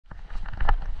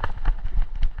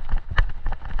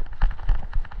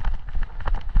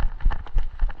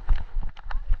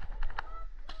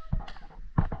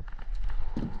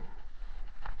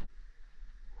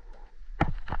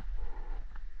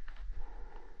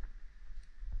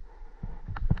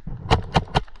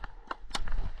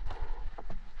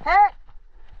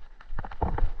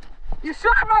You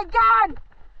shot my gun!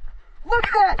 Look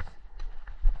at this!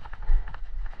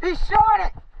 He shot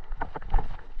it!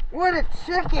 What a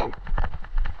chicken!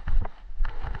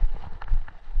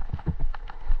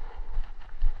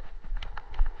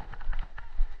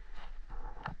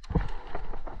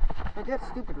 Like that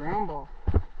stupid round ball.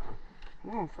 I'm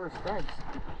going first strikes.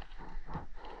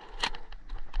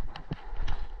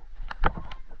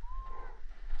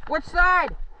 What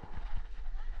side?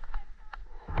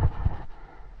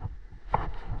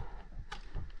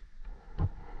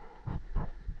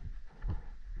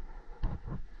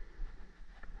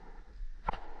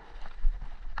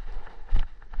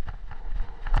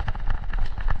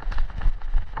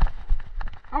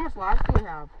 How much lives do we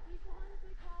have?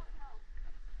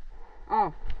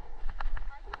 Oh.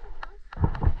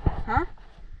 Huh?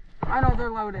 I know they're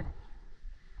loaded.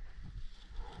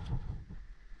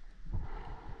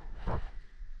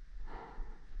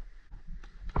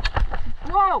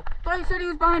 Whoa! Thought you said he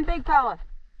was behind Big Pella.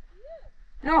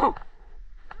 No.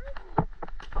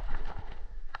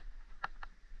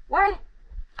 What?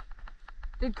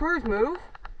 Did Cruz move?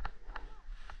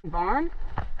 Barn?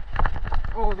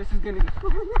 Oh, this is gonna be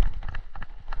fun.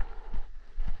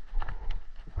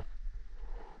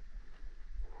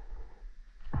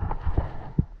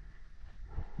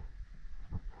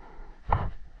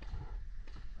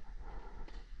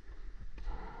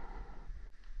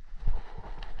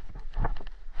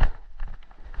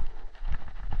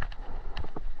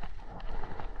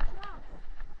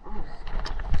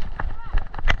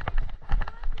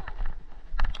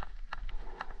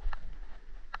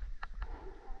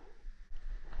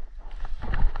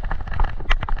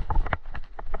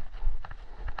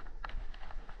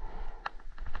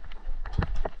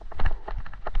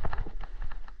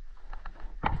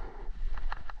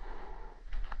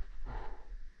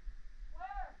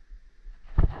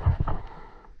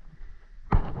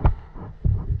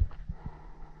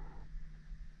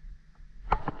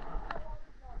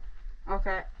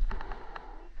 Okay.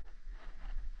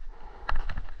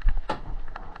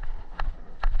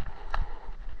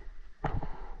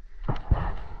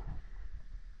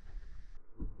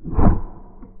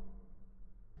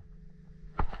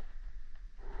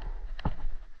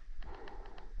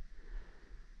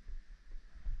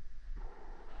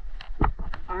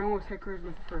 I almost hit Cruz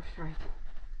with the first strike.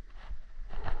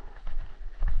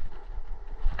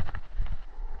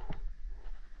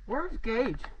 Where's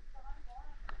Gage?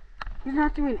 He's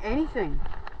not doing anything.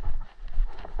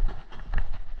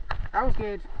 That was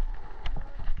Gage.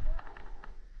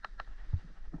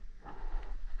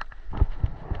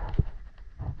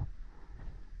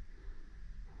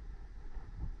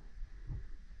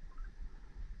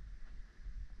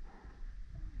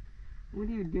 What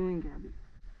are you doing, Gabby?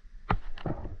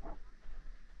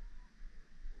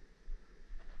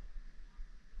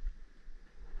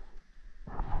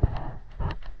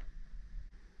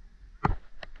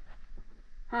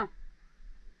 Huh?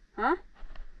 Huh?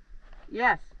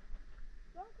 Yes.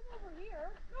 Don't come over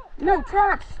here. No,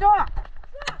 Trox, stop!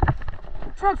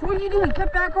 Trox, what are you doing?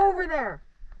 Get back over there!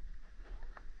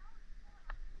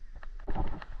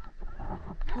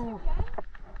 Oh.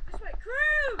 This way,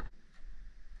 Cruz!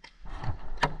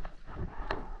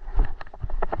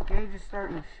 Gage is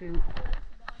starting to shoot.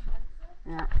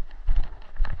 Yeah.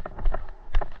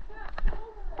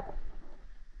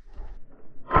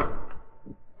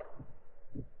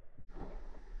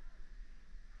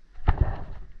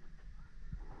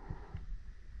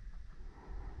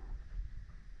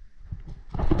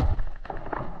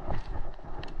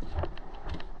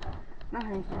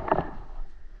 Nothing.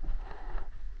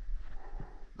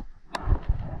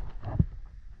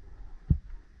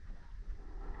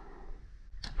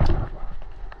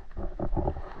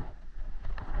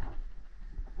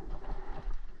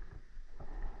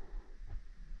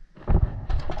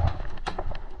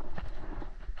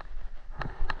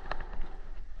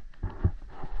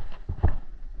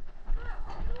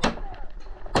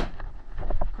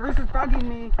 Chris is bugging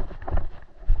me.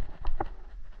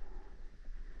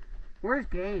 Where's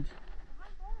Gage?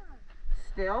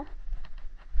 Still?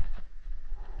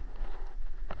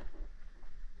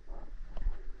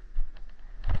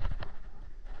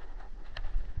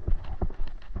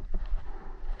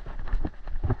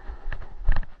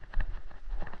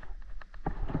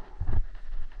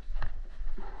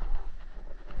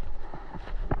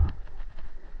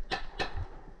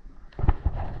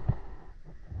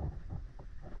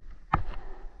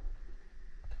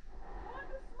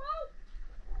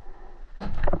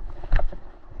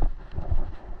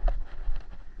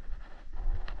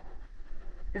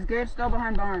 Is Gage still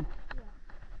behind barn?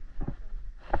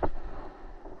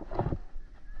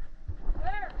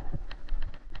 Where?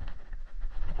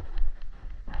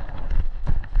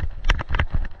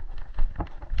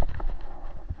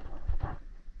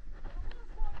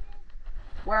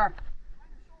 Where?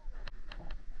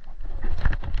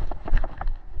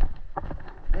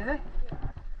 Is it?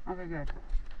 Okay, good.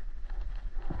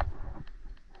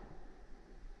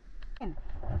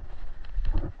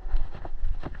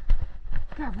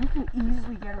 God, we can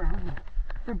easily get around them.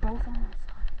 They're both on that side.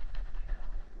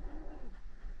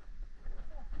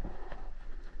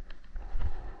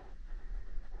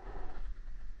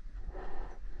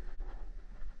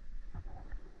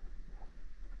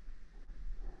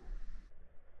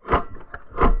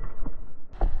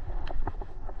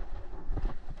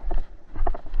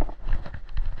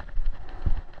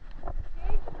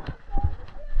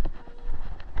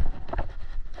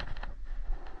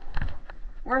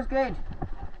 Where's Gage?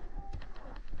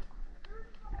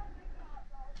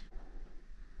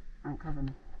 Alright, cover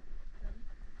me.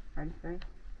 Ready? Ready?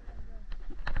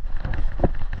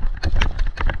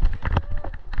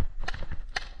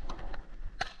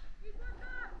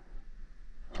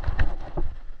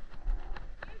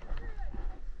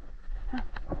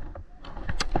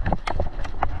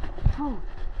 Oh.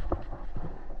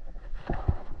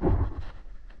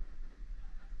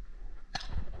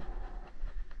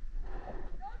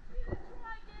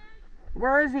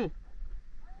 Where is he?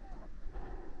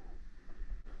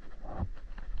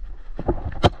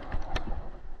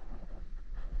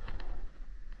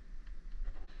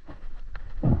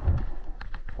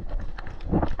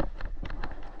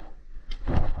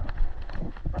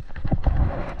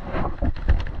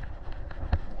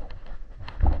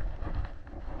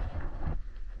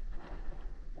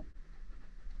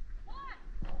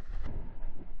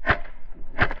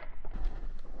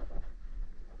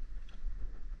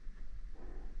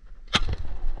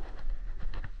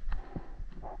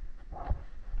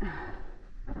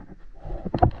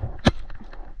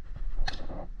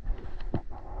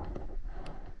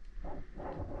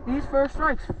 These first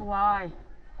strikes fly.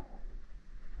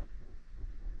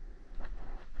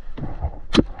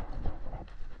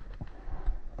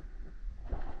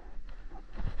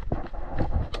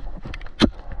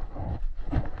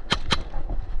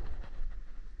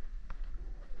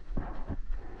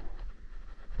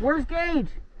 Where's Gage?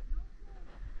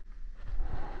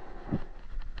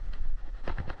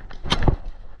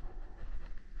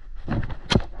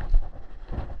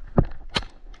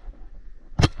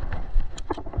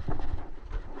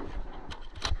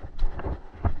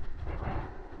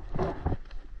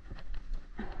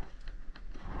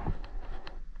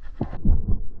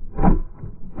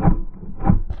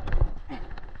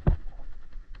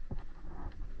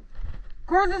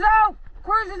 Cruz is out!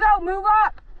 Cruz is out! Move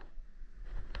up!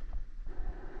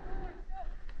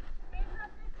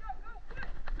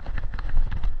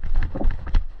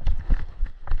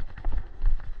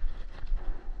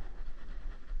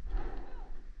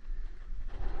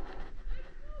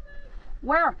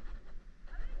 Where?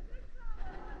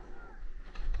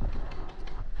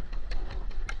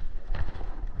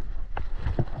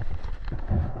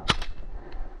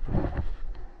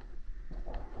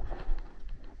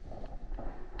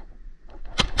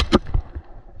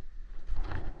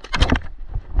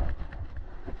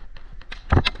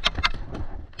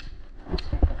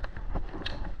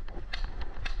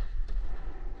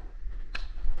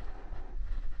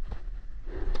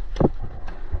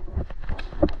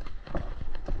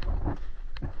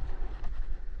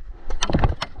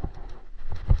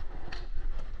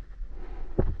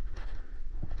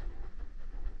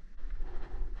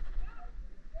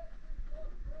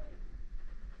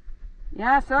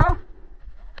 Yeah, so?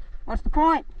 What's the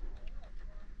point?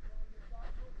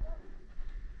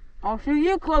 I'll shoot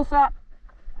you close up.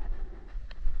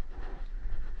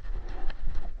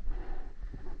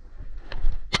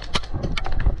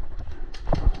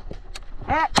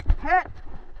 Hit! Hit!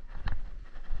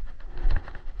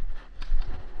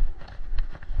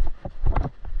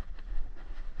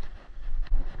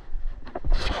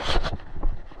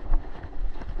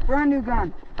 Brand new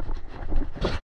gun.